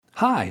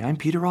Hi, I'm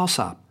Peter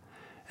Alsop,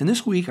 and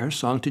this week our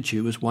song to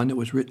chew is one that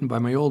was written by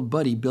my old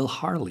buddy Bill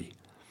Harley.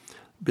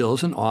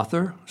 Bill's an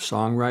author,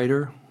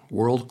 songwriter,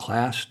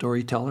 world-class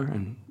storyteller,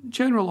 and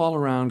general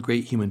all-around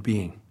great human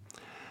being.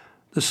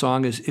 The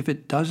song is If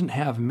It Doesn't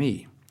Have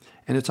Me,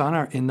 and it's on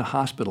our In the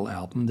Hospital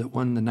album that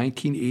won the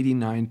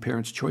 1989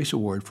 Parents' Choice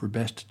Award for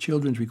Best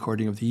Children's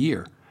Recording of the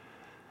Year.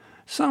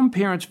 Some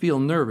parents feel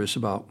nervous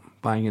about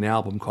buying an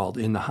album called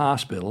In the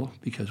Hospital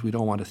because we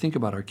don't want to think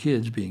about our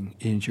kids being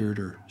injured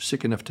or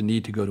sick enough to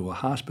need to go to a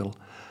hospital.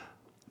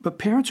 But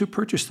parents who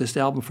purchased this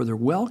album for their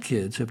well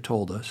kids have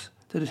told us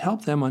that it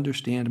helped them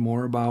understand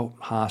more about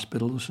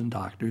hospitals and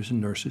doctors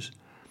and nurses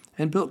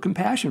and built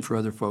compassion for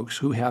other folks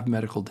who have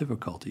medical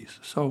difficulties.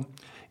 So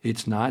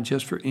it's not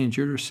just for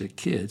injured or sick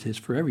kids, it's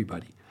for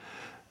everybody.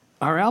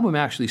 Our album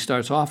actually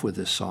starts off with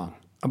this song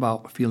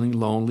about feeling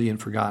lonely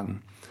and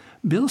forgotten.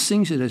 Bill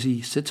sings it as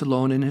he sits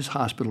alone in his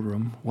hospital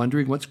room,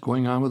 wondering what's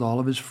going on with all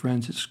of his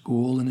friends at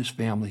school and his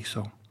family.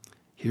 So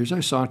here's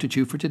our song to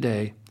chew for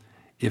today,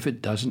 If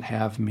It Doesn't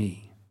Have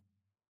Me.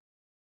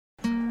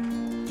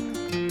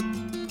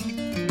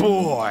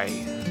 Boy,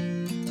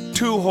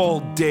 2 whole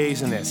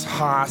days in this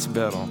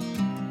hospital.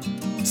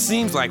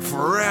 Seems like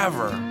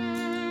forever.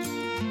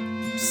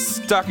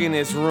 Stuck in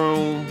this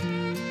room,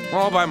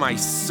 all by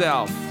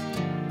myself.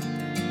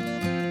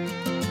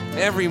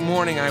 Every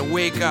morning I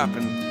wake up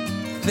and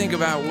think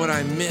about what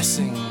I'm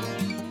missing.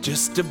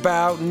 Just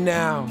about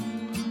now,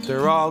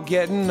 they're all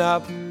getting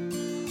up.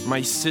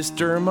 My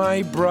sister,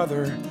 my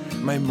brother,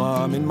 my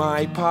mom and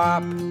my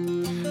pop.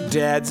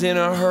 Dad's in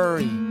a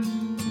hurry,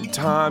 and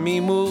Tommy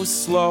moves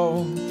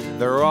slow.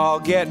 They're all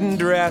getting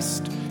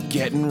dressed,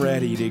 getting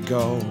ready to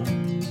go.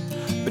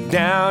 But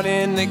down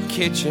in the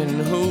kitchen,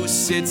 who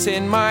sits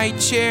in my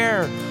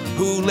chair?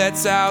 Who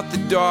lets out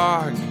the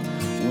dog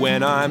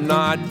when I'm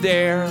not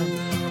there?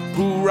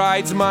 Who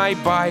rides my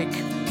bike?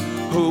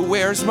 Who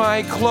wears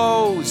my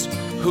clothes?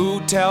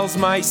 Who tells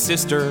my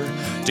sister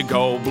to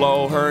go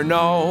blow her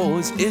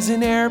nose? Is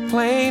an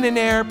airplane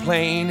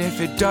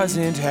if it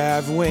doesn't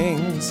have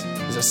wings?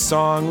 Is a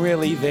song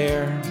really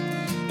there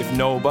if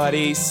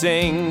nobody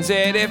sings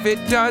it? If it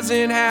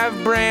doesn't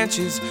have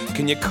branches,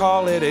 can you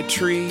call it a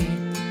tree?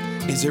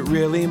 Is it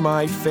really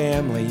my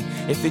family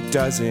if it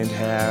doesn't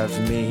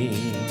have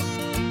me?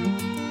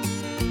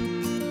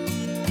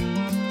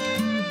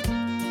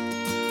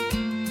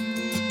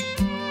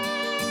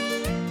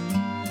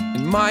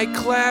 My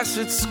class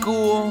at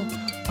school,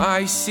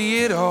 I see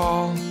it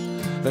all.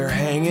 They're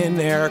hanging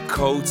their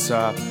coats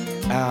up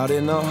out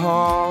in the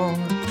hall.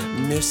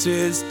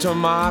 Mrs.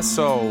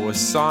 Tomaso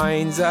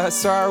assigns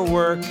us our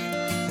work,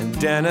 and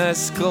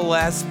Dennis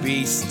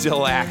Gillespie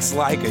still acts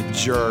like a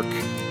jerk.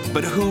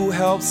 But who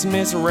helps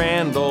Miss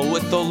Randall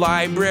with the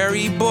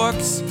library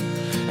books?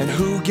 And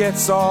who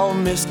gets all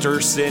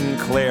Mr.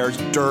 Sinclair's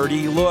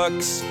dirty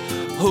looks?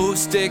 Who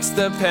sticks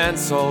the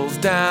pencils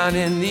down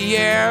in the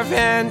air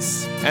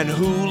vents? And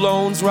who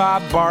loans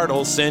Rob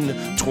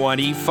Bartleson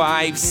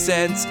 25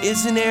 cents?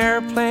 Is an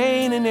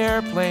airplane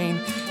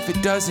if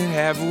it doesn't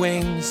have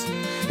wings?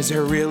 Is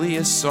there really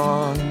a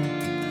song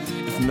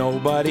if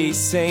nobody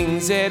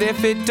sings it?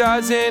 If it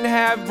doesn't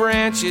have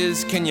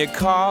branches, can you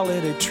call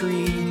it a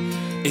tree?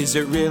 Is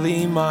it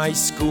really my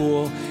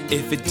school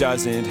if it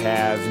doesn't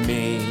have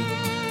me?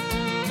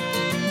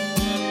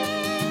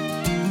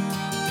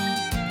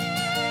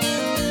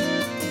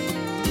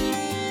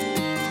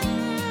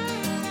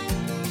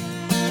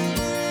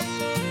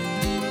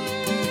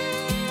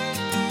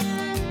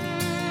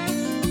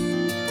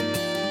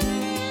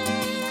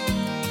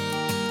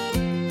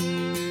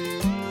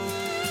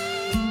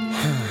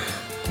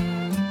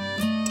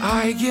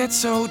 I get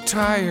so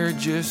tired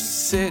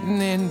just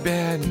sitting in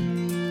bed,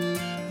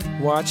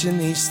 watching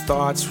these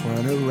thoughts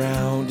run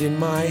around in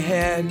my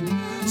head.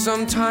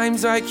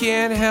 Sometimes I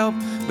can't help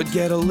but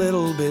get a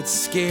little bit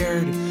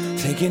scared,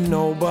 thinking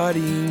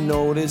nobody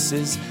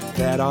notices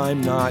that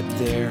I'm not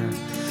there.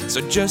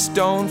 So just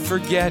don't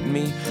forget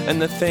me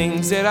and the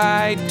things that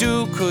I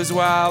do, 'cause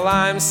while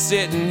I'm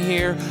sitting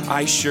here,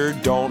 I sure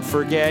don't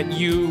forget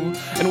you.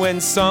 And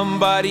when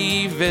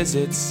somebody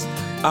visits,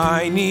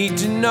 I need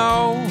to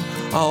know,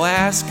 I'll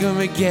ask him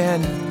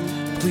again,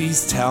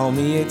 please tell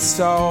me it's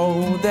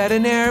so, that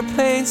an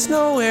airplane's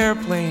no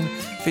airplane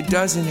if it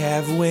doesn't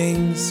have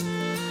wings.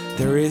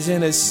 There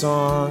isn't a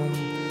song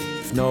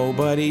if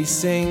nobody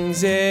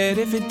sings it.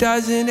 If it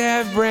doesn't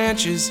have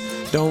branches,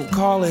 don't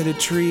call it a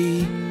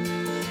tree.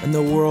 And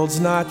the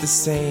world's not the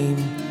same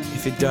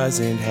if it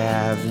doesn't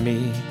have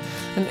me.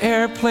 An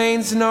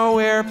airplane's no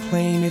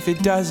airplane if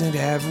it doesn't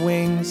have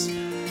wings.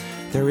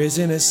 There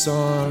isn't a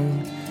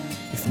song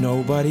if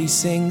nobody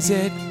sings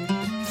it.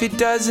 If it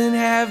doesn't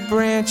have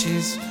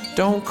branches,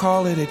 don't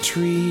call it a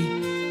tree.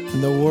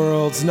 And the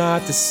world's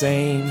not the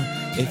same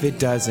if it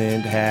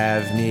doesn't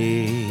have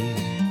me.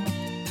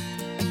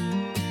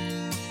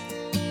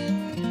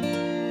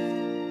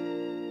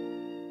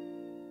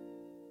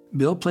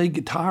 Bill played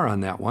guitar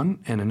on that one,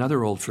 and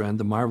another old friend,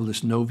 the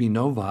marvelous Novi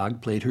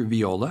Novak, played her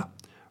viola.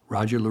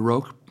 Roger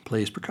LaRocque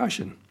plays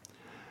percussion.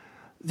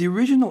 The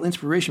original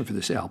inspiration for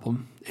this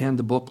album and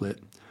the booklet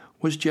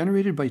was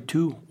generated by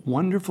two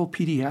wonderful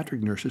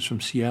pediatric nurses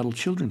from Seattle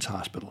Children's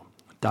Hospital,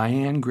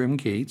 Diane Grimm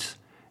Gates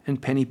and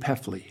Penny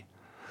Peffley.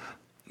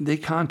 They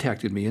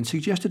contacted me and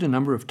suggested a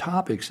number of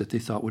topics that they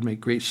thought would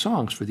make great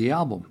songs for the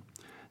album.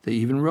 They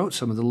even wrote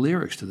some of the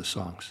lyrics to the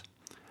songs.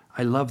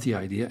 I loved the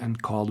idea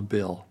and called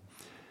Bill.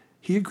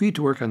 He agreed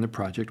to work on the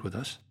project with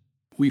us.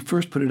 We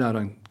first put it out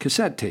on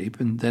cassette tape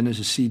and then as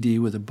a CD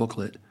with a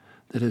booklet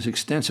that has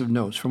extensive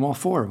notes from all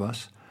four of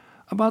us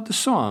about the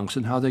songs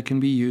and how they can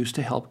be used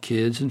to help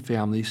kids and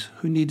families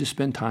who need to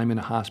spend time in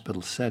a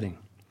hospital setting.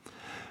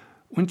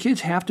 When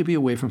kids have to be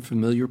away from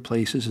familiar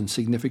places and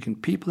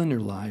significant people in their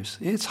lives,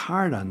 it's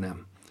hard on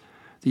them.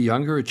 The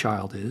younger a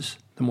child is,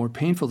 the more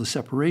painful the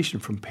separation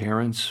from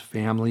parents,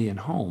 family, and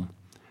home.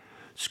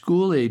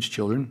 School-age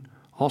children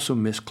also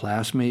miss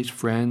classmates,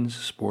 friends,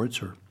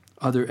 sports, or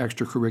other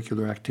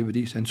extracurricular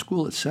activities, and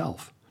school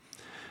itself.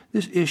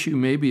 This issue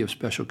may be of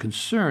special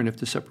concern if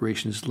the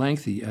separation is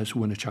lengthy, as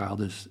when a child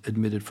is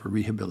admitted for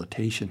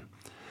rehabilitation.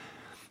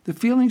 The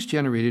feelings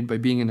generated by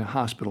being in a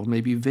hospital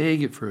may be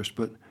vague at first,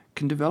 but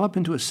can develop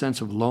into a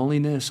sense of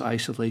loneliness,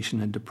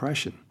 isolation, and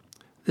depression.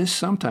 This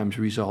sometimes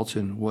results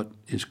in what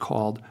is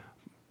called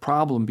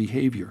problem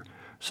behavior,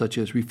 such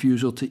as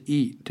refusal to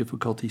eat,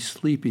 difficulty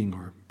sleeping,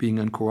 or being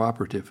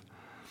uncooperative.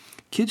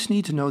 Kids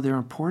need to know they're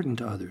important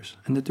to others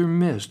and that they're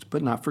missed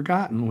but not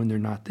forgotten when they're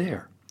not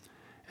there.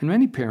 And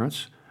many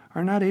parents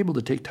are not able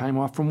to take time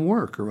off from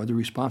work or other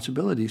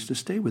responsibilities to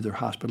stay with their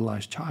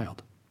hospitalized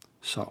child.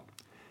 So,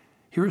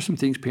 here are some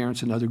things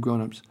parents and other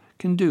grown-ups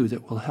can do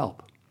that will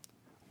help.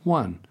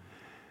 1.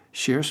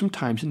 Share some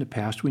times in the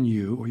past when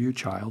you or your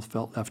child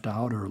felt left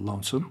out or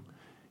lonesome.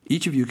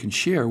 Each of you can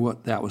share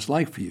what that was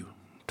like for you.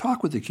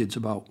 Talk with the kids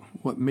about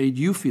what made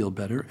you feel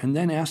better and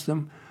then ask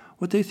them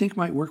what they think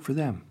might work for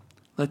them.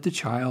 Let the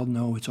child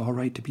know it's all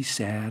right to be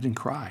sad and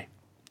cry.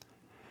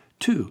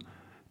 2.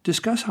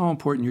 Discuss how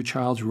important your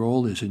child's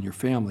role is in your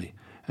family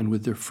and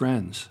with their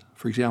friends.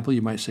 For example,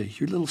 you might say,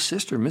 "Your little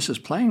sister misses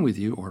playing with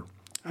you," or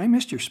 "I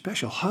missed your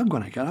special hug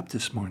when I got up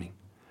this morning."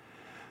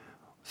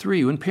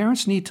 3. When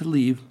parents need to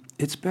leave,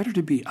 it's better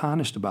to be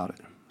honest about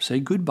it.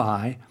 Say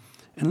goodbye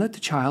and let the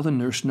child and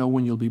nurse know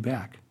when you'll be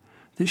back.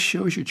 This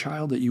shows your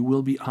child that you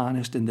will be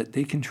honest and that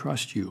they can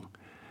trust you.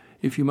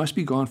 If you must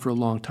be gone for a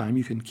long time,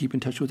 you can keep in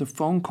touch with a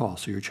phone call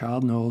so your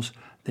child knows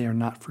they are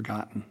not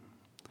forgotten.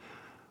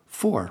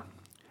 4.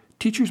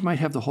 Teachers might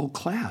have the whole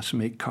class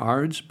make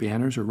cards,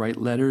 banners, or write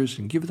letters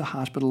and give the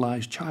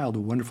hospitalized child a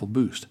wonderful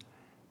boost.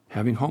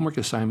 Having homework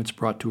assignments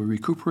brought to a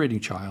recuperating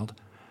child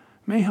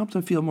may help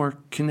them feel more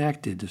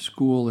connected to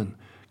school and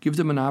give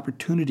them an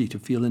opportunity to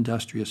feel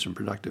industrious and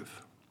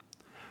productive.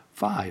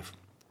 5.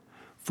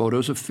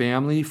 Photos of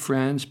family,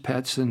 friends,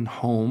 pets, and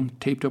home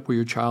taped up where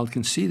your child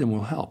can see them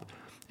will help,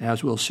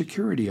 as will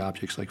security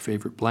objects like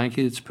favorite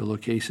blankets,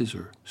 pillowcases,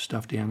 or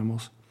stuffed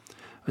animals.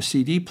 A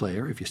CD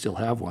player, if you still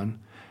have one,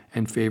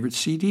 and favorite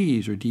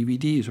CDs or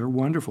DVDs are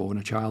wonderful when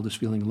a child is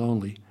feeling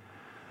lonely.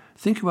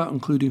 Think about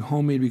including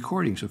homemade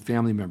recordings of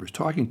family members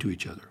talking to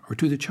each other or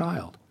to the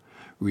child,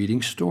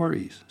 reading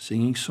stories,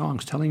 singing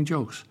songs, telling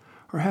jokes,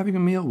 or having a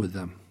meal with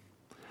them.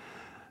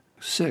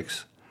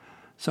 6.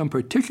 Some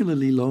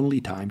particularly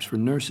lonely times for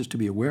nurses to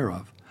be aware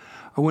of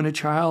are when a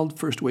child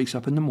first wakes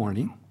up in the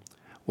morning,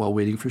 while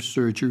waiting for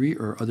surgery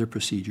or other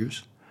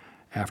procedures,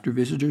 after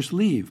visitors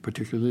leave,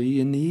 particularly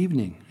in the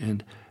evening,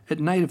 and at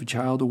night if a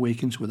child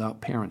awakens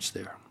without parents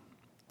there.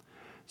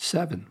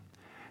 7.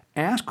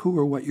 Ask who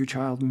or what your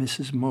child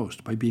misses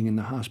most by being in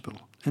the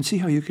hospital, and see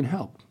how you can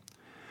help.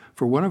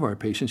 For one of our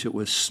patients, it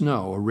was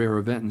snow, a rare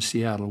event in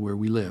Seattle where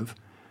we live.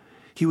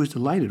 He was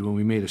delighted when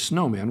we made a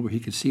snowman where he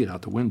could see it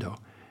out the window,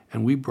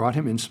 and we brought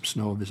him in some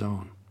snow of his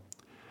own.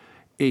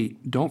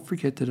 8. Don't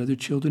forget that other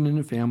children in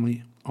the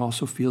family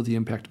also feel the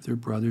impact of their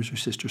brother's or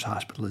sister's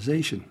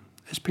hospitalization,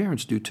 as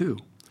parents do too.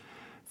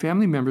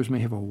 Family members may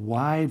have a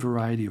wide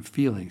variety of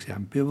feelings: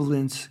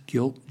 ambivalence,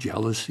 guilt,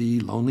 jealousy,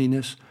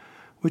 loneliness,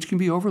 which can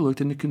be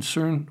overlooked in the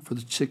concern for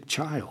the sick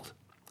child.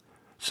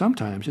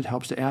 Sometimes it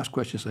helps to ask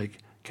questions like,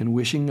 can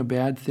wishing a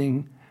bad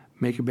thing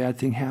make a bad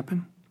thing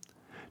happen?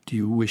 Do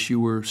you wish you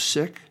were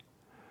sick?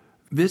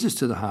 Visits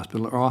to the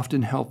hospital are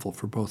often helpful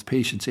for both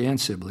patients and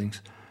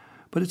siblings,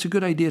 but it's a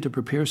good idea to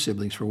prepare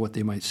siblings for what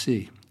they might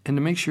see and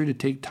to make sure to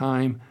take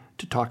time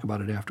to talk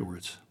about it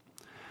afterwards.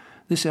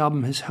 This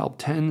album has helped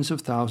tens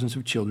of thousands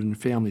of children and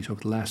families over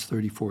the last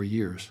 34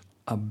 years.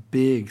 A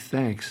big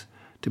thanks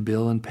to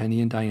Bill and Penny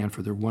and Diane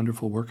for their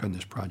wonderful work on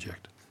this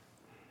project.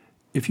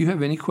 If you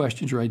have any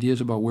questions or ideas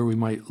about where we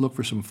might look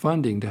for some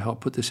funding to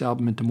help put this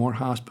album into more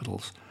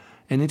hospitals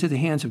and into the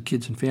hands of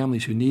kids and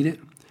families who need it,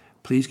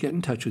 please get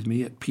in touch with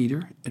me at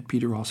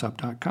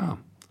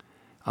peter@peteralsop.com.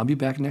 I'll be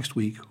back next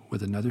week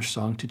with another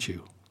song to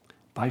chew.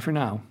 Bye for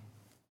now.